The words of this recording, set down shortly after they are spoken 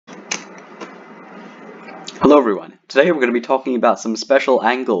Hello everyone. Today we're going to be talking about some special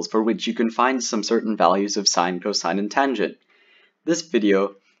angles for which you can find some certain values of sine, cosine, and tangent. This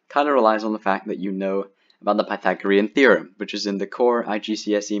video kind of relies on the fact that you know about the Pythagorean Theorem, which is in the core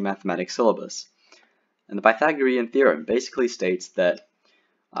IGCSE mathematics syllabus. And the Pythagorean Theorem basically states that,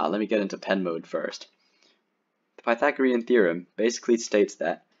 let me get into pen mode first. The Pythagorean Theorem basically states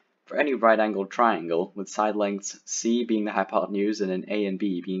that for any right-angled triangle with side lengths c being the hypotenuse and an a and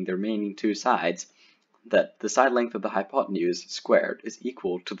b being the remaining two sides, that the side length of the hypotenuse squared is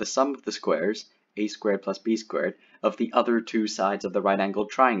equal to the sum of the squares, a squared plus b squared, of the other two sides of the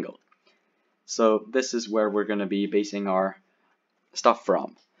right-angled triangle. So this is where we're going to be basing our stuff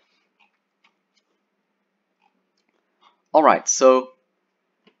from. Alright, so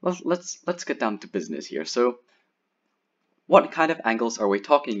let's get down to business here. So what kind of angles are we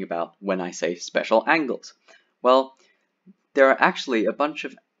talking about when I say special angles? Well, there are actually a bunch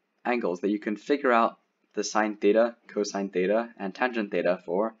of angles that you can figure out the sine theta, cosine theta, and tangent theta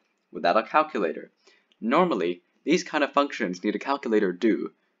for without a calculator. Normally, these kind of functions need a calculator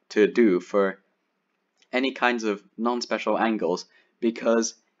to do for any kinds of non-special angles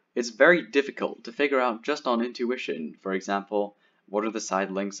because it's very difficult to figure out just on intuition. For example, what are the side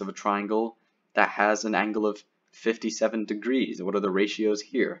lengths of a triangle that has an angle of 57 degrees? What are the ratios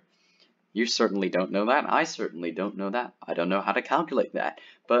here? You certainly don't know that. I certainly don't know that. I don't know how to calculate that.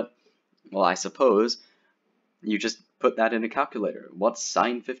 But, well, I suppose you just put that in a calculator. What's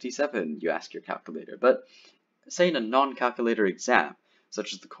sine 57? You ask your calculator. But say in a non-calculator exam,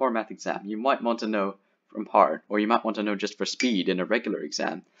 such as the core math exam, you might want to know from heart, or you might want to know just for speed in a regular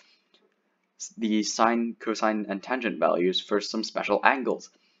exam, the sine, cosine, and tangent values for some special angles.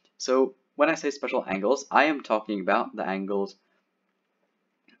 So when I say special angles, I am talking about the angles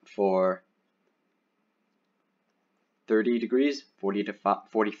for 30 degrees, 40 to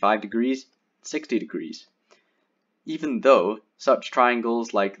 45 degrees, 60 degrees. Even though such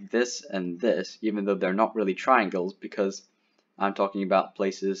triangles like this and this, even though they're not really triangles because I'm talking about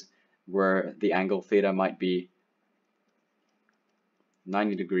places where the angle theta might be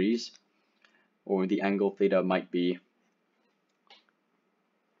 90 degrees or the angle theta might be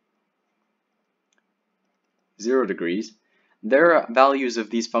 0 degrees, there are values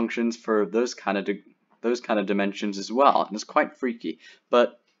of these functions for those kind of dimensions as well, and it's quite freaky,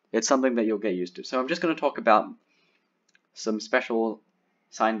 but it's something that you'll get used to. So I'm just going to talk about some special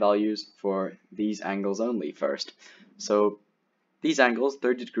sine values for these angles only first. So these angles,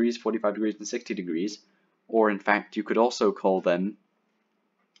 30 degrees, 45 degrees, and 60 degrees, or in fact you could also call them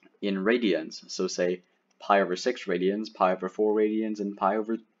in radians. So say pi over 6 radians, pi over 4 radians, and pi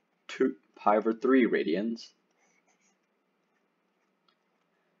over 3 radians.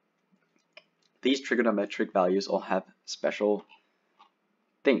 These trigonometric values all have special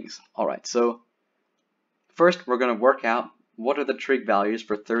things. Alright, so first we're going to work out what are the trig values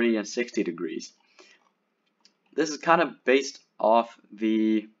for 30 and 60 degrees. This is kind of based off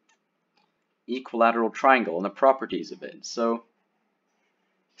the equilateral triangle and the properties of it. So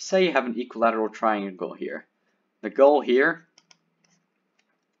say you have an equilateral triangle here. The goal here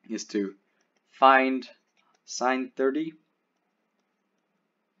is to find sine 30,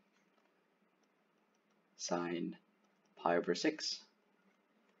 sine pi over 6,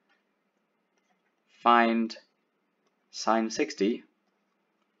 find sine 60,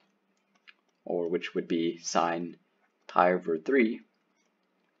 or which would be sine pi over 3,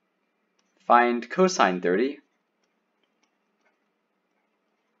 find cosine 30,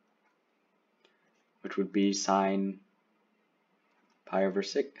 which would be sine pi over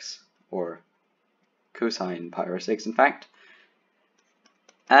 6, or cosine pi over 6 in fact,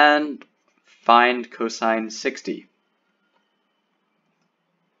 and find cosine 60,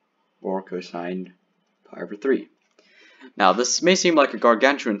 or cosine pi over 3. Now this may seem like a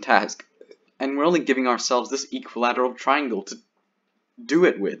gargantuan task, and we're only giving ourselves this equilateral triangle to do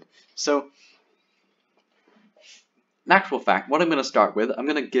it with. So in actual fact, what I'm going to start with, I'm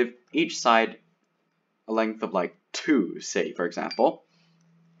going to give each side a length of like 2, say, for example,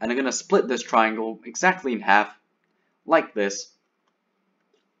 and I'm going to split this triangle exactly in half, like this,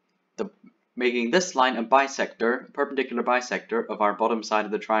 making this line a bisector, a perpendicular bisector of our bottom side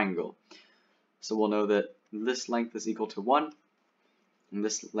of the triangle. So we'll know that this length is equal to 1, and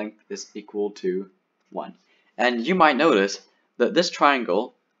this length is equal to 1. And you might notice that this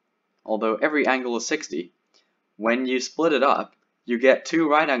triangle, although every angle is 60, when you split it up, you get two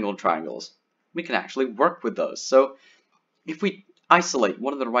right-angled triangles. We can actually work with those. So if we isolate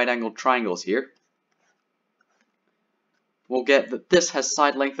one of the right-angled triangles here, we'll get that this has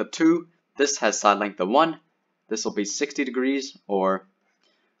side length of 2, this has side length of 1, this will be 60 degrees, or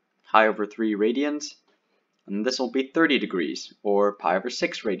pi over 3 radians, And this will be 30 degrees, or pi over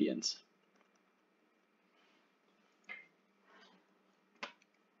 6 radians.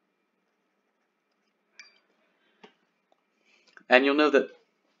 And you'll know that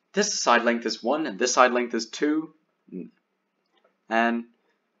this side length is 1, and this side length is 2. And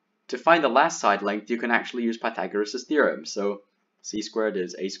to find the last side length, you can actually use Pythagoras' theorem. So c squared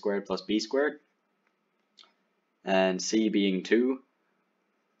is a squared plus b squared. And c being 2,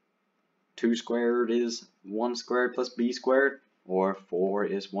 2 squared is 1 squared plus b squared, or 4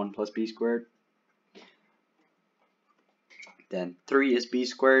 is 1 plus b squared. Then 3 is b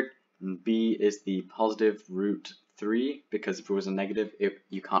squared, and b is the positive root 3, because if it was a negative,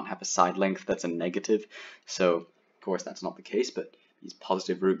 you can't have a side length that's a negative. So, of course, that's not the case, but it's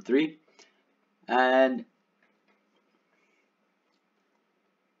positive root 3. And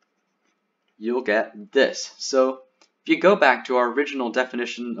you'll get this. So, if you go back to our original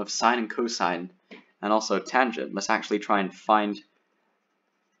definition of sine and cosine, and also tangent, let's actually try and find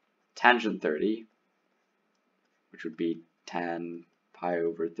tangent 30, which would be tan pi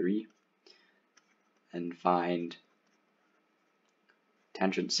over 3, and find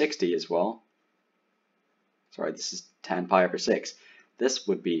tangent 60 as well. Sorry, this is tan pi over 6. This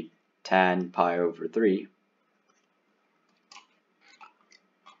would be tan pi over 3.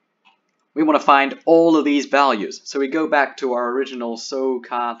 We want to find all of these values. So we go back to our original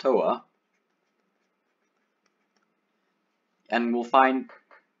SOHCAHTOA, and we'll find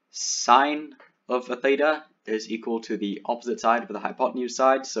sine of a theta is equal to the opposite side of the hypotenuse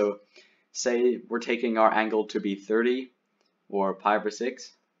side. So say we're taking our angle to be 30, or pi over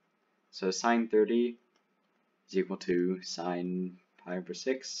 6. So sine 30 is equal to sine pi over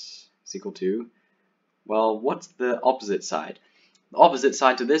 6 is equal to, well, what's the opposite side? The opposite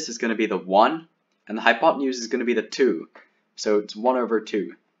side to this is going to be the 1, and the hypotenuse is going to be the 2. So it's 1 over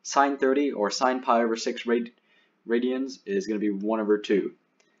 2. Sine 30, or sine pi over 6 radians, is going to be 1 over 2.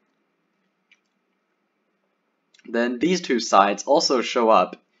 Then these two sides also show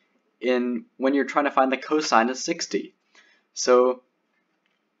up in when you're trying to find the cosine of 60. So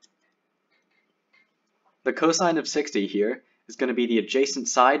the cosine of 60 here is going to be the adjacent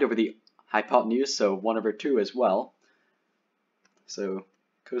side over the hypotenuse, so 1 over 2 as well. So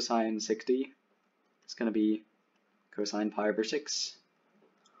cosine 60 is going to be cosine pi over 6,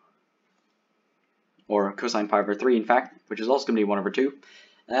 or cosine pi over 3 in fact, which is also going to be 1 over 2.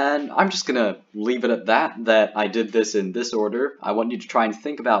 And I'm just going to leave it at that I did this in this order. I want you to try and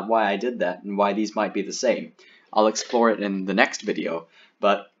think about why I did that and why these might be the same. I'll explore it in the next video,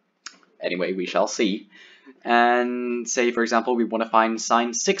 but anyway, we shall see. And say, for example, we want to find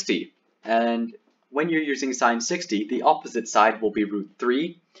sine 60. And when you're using sine 60, the opposite side will be root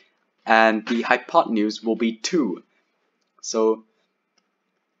 3, and the hypotenuse will be 2. So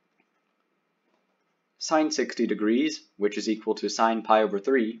sine 60 degrees, which is equal to sine pi over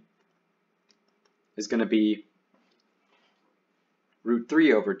 3, is going to be root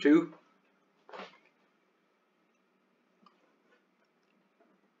 3 over 2.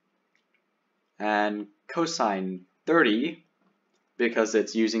 And cosine 30, because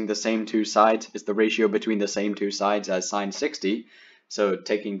it's using the same two sides, is the ratio between the same two sides as sine 60. So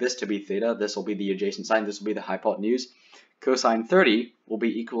taking this to be theta, this will be the adjacent side, this will be the hypotenuse. Cosine 30 will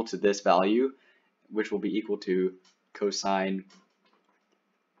be equal to this value, which will be equal to cosine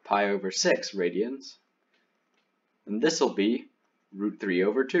pi over 6 radians. And this will be root 3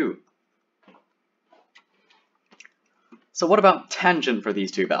 over 2. So what about tangent for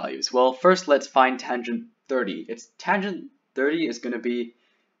these two values? Well, first let's find tangent 30. Tangent 30 is going to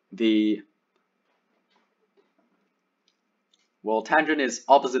be well, tangent is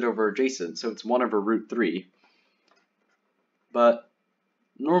opposite over adjacent, so it's 1 over root 3. But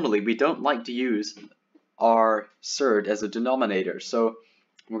normally we don't like to use our surd as a denominator, so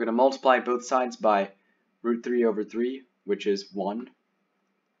we're going to multiply both sides by root 3 over 3, which is 1.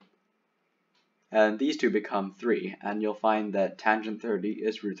 And these two become 3, and you'll find that tangent 30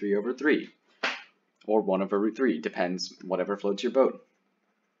 is root 3 over 3, or 1 over root 3, depends, whatever floats your boat.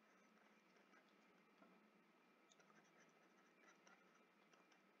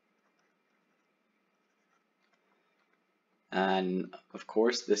 And of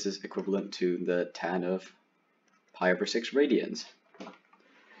course, this is equivalent to the tan of pi over 6 radians.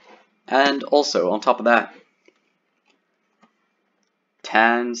 And also, on top of that,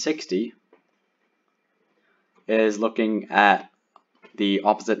 tan 60 is looking at the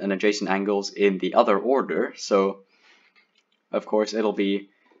opposite and adjacent angles in the other order. So, of course, it'll be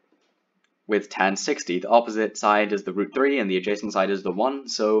with tan 60. The opposite side is the root 3 and the adjacent side is the 1.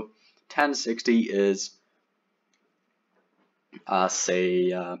 So, tan 60 is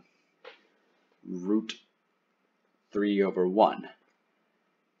say root 3 over 1,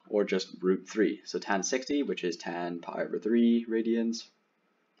 or just root 3. So tan 60, which is tan pi over 3 radians,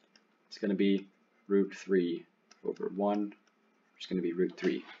 it's going to be root 3 over 1, which is going to be root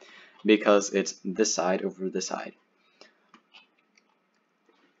 3, because it's this side over this side.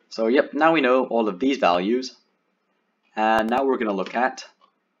 So yep, now we know all of these values, and now we're going to look at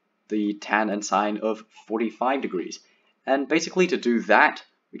the tan and sine of 45 degrees. And basically to do that,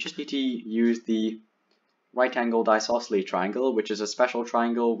 we just need to use the right angled isosceles triangle, which is a special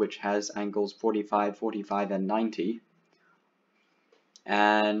triangle which has angles 45, 45, and 90.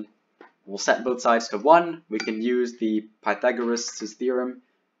 And we'll set both sides to 1. We can use the Pythagoras Theorem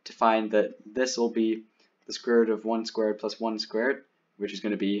to find that this will be the square root of 1 squared plus 1 squared, which is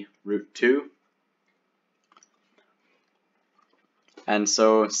going to be root 2. And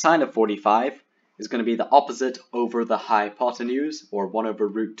so sine of 45 is going to be the opposite over the hypotenuse, or 1 over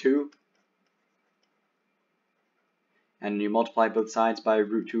root 2. And you multiply both sides by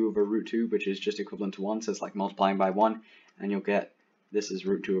root 2 over root 2, which is just equivalent to 1, so it's like multiplying by 1, and you'll get this is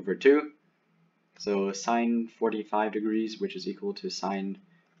root 2 over 2. So sine 45 degrees, which is equal to sine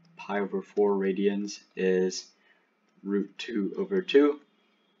pi over 4 radians, is root 2 over 2.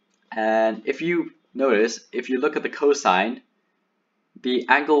 And if you notice, if you look at the cosine, the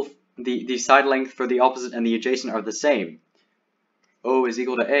angle, the side length for the opposite and the adjacent are the same. O is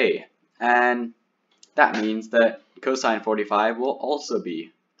equal to A, and that means that cosine 45 will also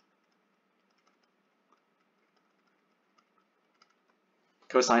be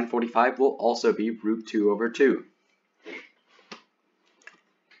root 2 over 2.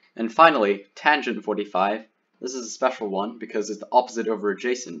 And finally, tangent 45. This is a special one because it's the opposite over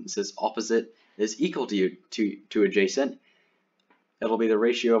adjacent. It says opposite is equal to adjacent. It'll be the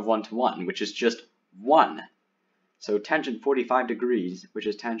ratio of 1 to 1, which is just 1. So tangent 45 degrees, which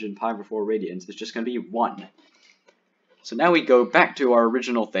is tangent pi over 4 radians, is just going to be 1. So now we go back to our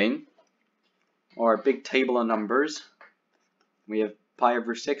original thing, our big table of numbers. We have pi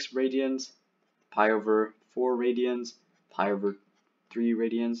over 6 radians, pi over 4 radians, pi over 3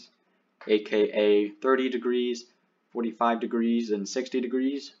 radians, aka 30 degrees, 45 degrees, and 60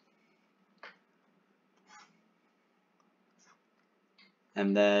 degrees.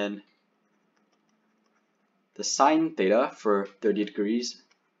 And then the sine theta for 30 degrees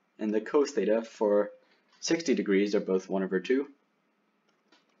and the cos theta for 60 degrees are both 1 over 2.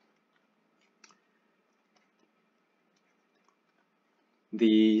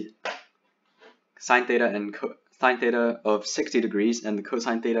 The sine theta of 60 degrees and the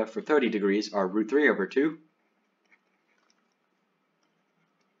cosine theta for 30 degrees are root 3 over 2.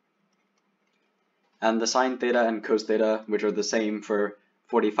 And the sine theta and cos theta, which are the same for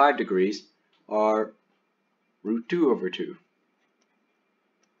 45 degrees, are root 2 over 2.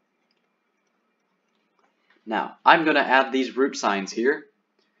 Now, I'm going to add these root signs here,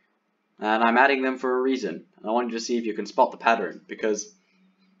 and I'm adding them for a reason. I want you to see if you can spot the pattern, because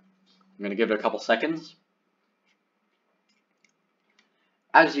I'm going to give it a couple seconds.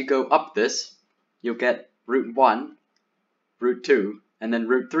 As you go up this, you'll get root 1, root 2, and then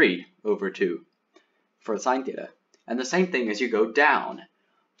root 3 over 2 for sine theta. And the same thing as you go down.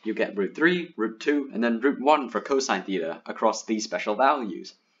 You get root 3, root 2, and then root 1 for cosine theta across these special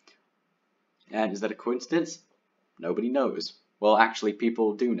values. And is that a coincidence? Nobody knows. Well, actually,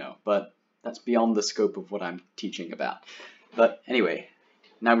 people do know, but that's beyond the scope of what I'm teaching about. But anyway,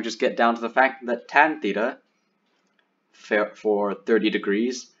 now we just get down to the fact that tan theta for 30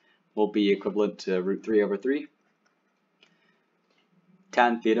 degrees will be equivalent to root 3 over 3.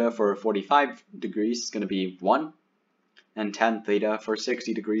 Tan theta for 45 degrees is going to be 1. And tan theta for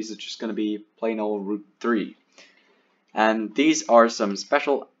 60 degrees is just going to be plain old root 3. And these are some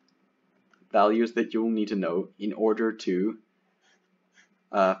special values that you'll need to know in order to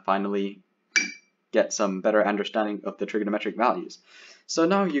finally get some better understanding of the trigonometric values. So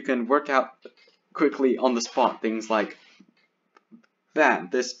now you can work out quickly on the spot things like, bam,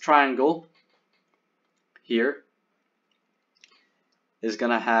 this triangle here is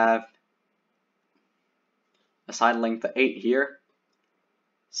going to have a side length of 8 here.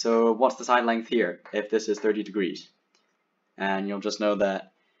 So what's the side length here if this is 30 degrees? And you'll just know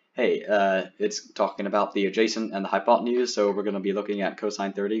that, hey, it's talking about the adjacent and the hypotenuse, so we're going to be looking at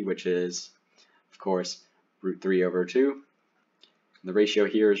cosine 30, which is, of course, root 3 over 2. The ratio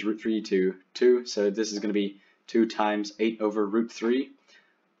here is root 3 to 2, so this is going to be 2 times 8 over root 3.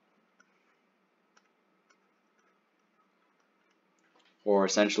 Or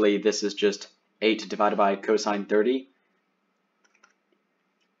essentially, this is just 8 divided by cosine 30.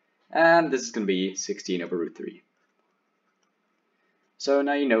 And this is going to be 16 over root 3. So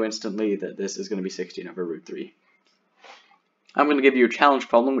now you know instantly that this is going to be 16 over root 3. I'm going to give you a challenge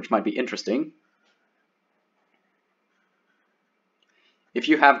problem which might be interesting. If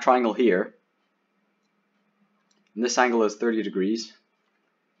you have a triangle here, and this angle is 30 degrees,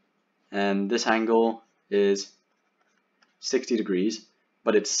 and this angle is 60 degrees,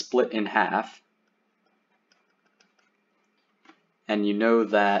 but it's split in half, and you know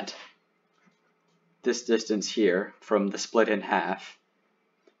that this distance here from the split in half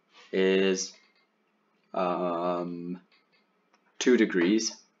is 2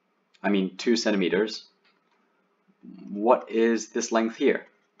 degrees, 2 centimeters. What is this length here?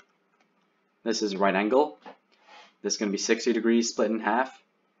 This is a right angle. This is going to be 60 degrees split in half.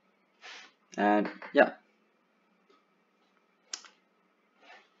 And yeah.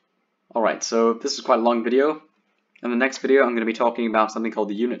 Alright, so this is quite a long video. In the next video, I'm going to be talking about something called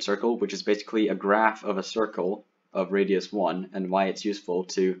the unit circle, which is basically a graph of a circle of radius 1 and why it's useful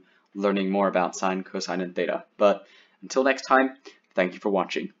to learning more about sine, cosine, and theta. But until next time, thank you for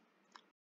watching.